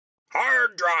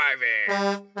Hard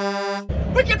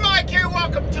Driving. Wicked Mike here.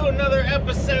 Welcome to another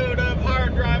episode of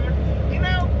Hard Driving. You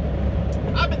know,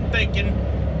 I've been thinking,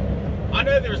 I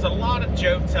know there's a lot of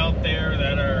jokes out there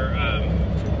that are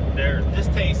they're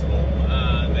distasteful.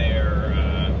 They're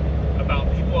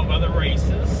about people of other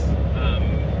races,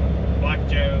 black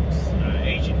jokes,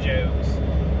 Asian jokes,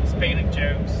 Hispanic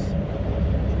jokes,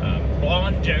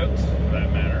 blonde jokes for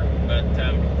that matter. But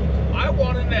I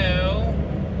want to know,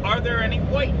 are there any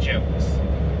white jokes?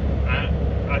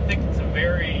 I think it's a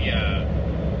very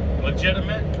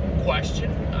legitimate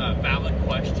question, valid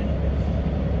question.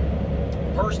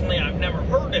 Personally, I've never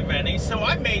heard of any, so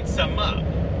I made some up.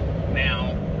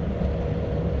 Now,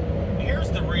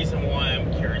 here's the reason why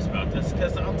I'm curious about this,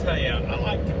 because I'll tell you, I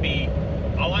like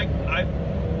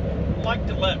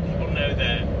to let people know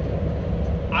that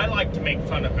I like to make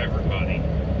fun of everybody.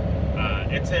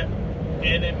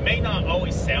 And it may not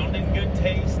always sound in good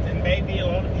taste, and maybe a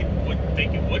lot of people would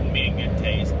think it wouldn't be in good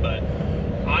taste, but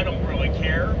I don't really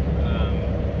care.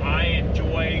 I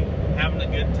enjoy having a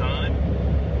good time,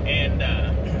 and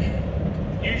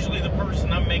usually the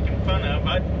person I'm making fun of,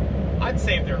 I'd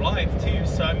save their life too,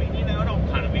 so I mean, you know, it all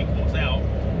kind of equals out.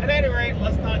 At any rate,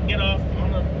 let's not get off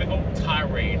on a big old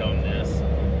tirade on this.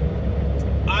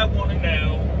 I want to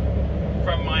know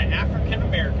from my African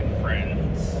American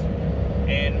friends,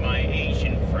 and my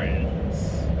Asian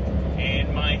friends,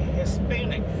 and my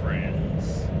Hispanic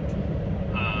friends,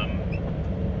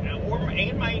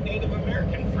 and my Native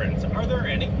American friends, are there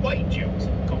any white jokes?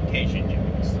 Caucasian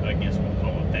jokes, I guess we'll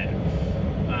call it that.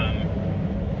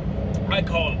 I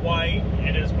call it white,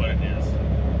 it is what it is.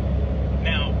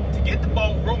 Now, to get the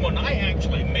ball rolling, I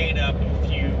actually made up a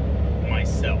few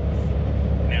myself.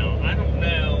 Now, I don't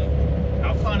know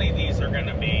how funny these are going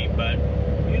to be, but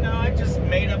you know, I just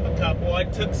made up a couple. I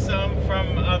took some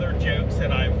from other jokes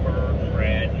that I've heard and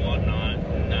read and whatnot,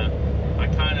 and I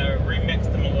kind of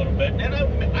remixed them a little bit. And then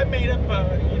I made up,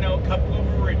 you know, a couple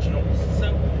of originals.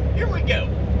 So here we go.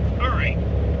 All right,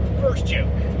 first joke.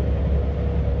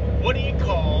 What do you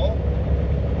call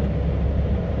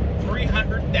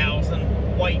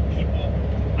 300,000 white people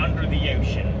under the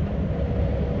ocean?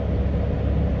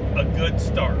 A good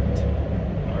start.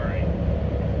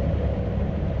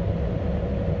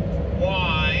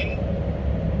 Why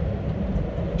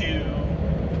do,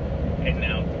 and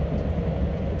now,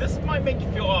 this might make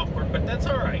you feel awkward, but that's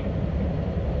alright.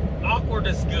 Awkward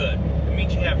is good. It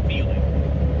means you have feeling.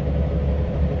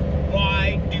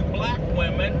 Why do black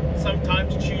women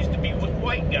sometimes choose to be with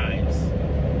white guys?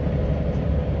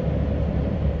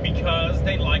 Because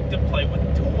they like to play with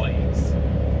toys.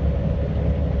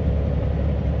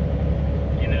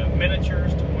 You know,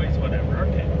 miniatures, toys, whatever.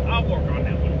 Okay, I'll work on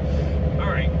that one.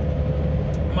 Alright.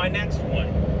 My next one.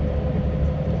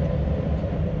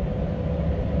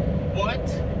 What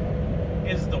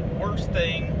is the worst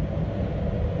thing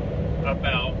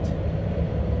about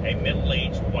a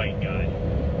middle-aged white guy?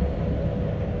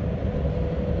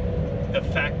 The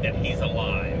fact that he's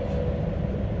alive.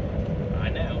 I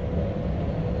know.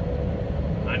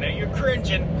 I know you're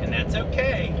cringing, and that's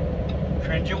okay.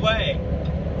 Cringe away.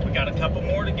 We got a couple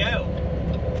more to go.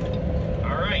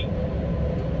 Alright.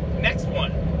 Next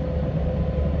one.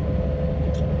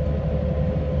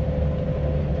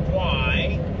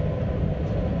 Why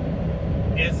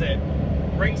is it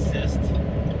racist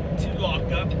to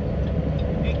lock up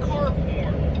a car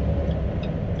horn?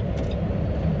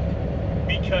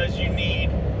 Because you need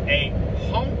a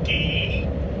honky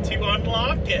to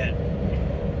unlock it.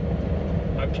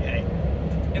 Okay.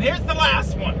 And here's the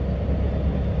last one.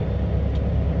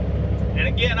 And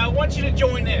again, I want you to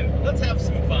join in. Let's have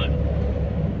some fun.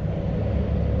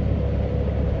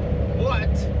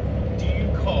 What do you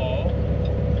call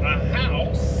a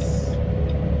house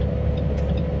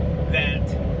that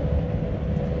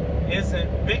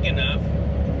isn't big enough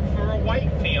for a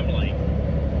white family?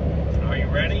 Are you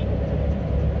ready?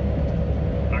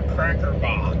 A cracker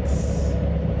box.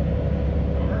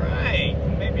 Alright,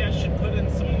 maybe I should put in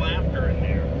some laughter in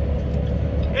there.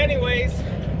 Anyways,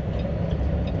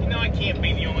 you know, I can't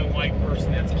be the only white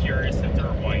person that's curious if there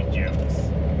are white jokes.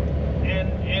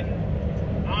 And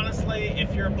honestly,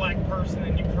 if you're a black person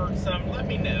and you've heard some, let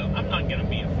me know. I'm not going to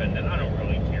be offended. I don't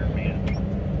really care,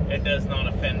 man. It does not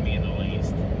offend me in the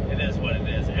least. It is what it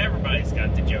is. Everybody's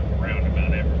got to joke around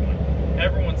about everyone.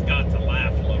 Everyone's got to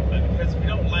laugh a little bit, because if you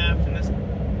don't laugh in this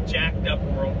jacked up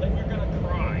world, then you're going to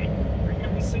cry. You're going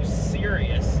to be so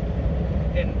serious.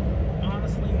 And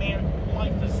honestly, man,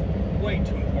 life is way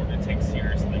too important to take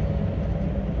seriously.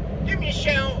 Give me a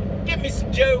shout. Give me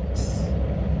some jokes.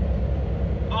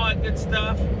 All that good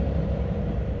stuff.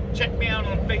 Check me out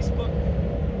on Facebook.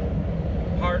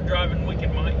 Hard Driving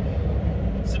Wicked Mike.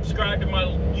 Subscribe to my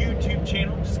YouTube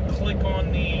channel. Just click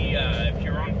on the, if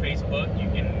you're on Facebook, you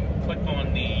can click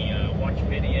on the watch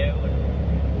video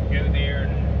and go there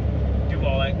and do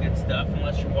all that good stuff,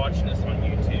 unless you're watching this on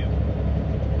YouTube.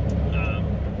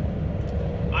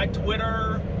 I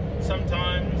Twitter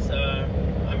sometimes.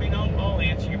 I mean, I'll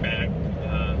answer you back.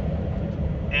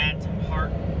 At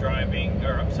Heart Driving,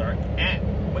 or I'm sorry, at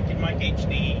Wicked Mike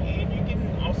HD, and you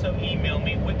can also email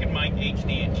me,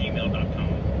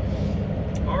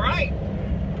 wickedmikehd@gmail.com. Alright,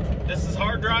 this is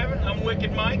Hard Driving. I'm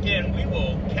Wicked Mike, and we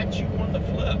will catch you on the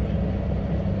flip.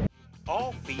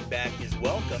 All feedback is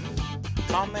welcome.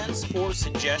 Comments or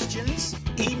suggestions,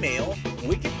 email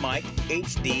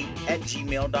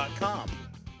wickedmikehd@gmail.com.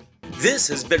 This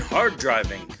has been Hard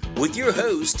Driving with your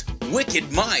host, Wicked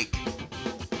Mike.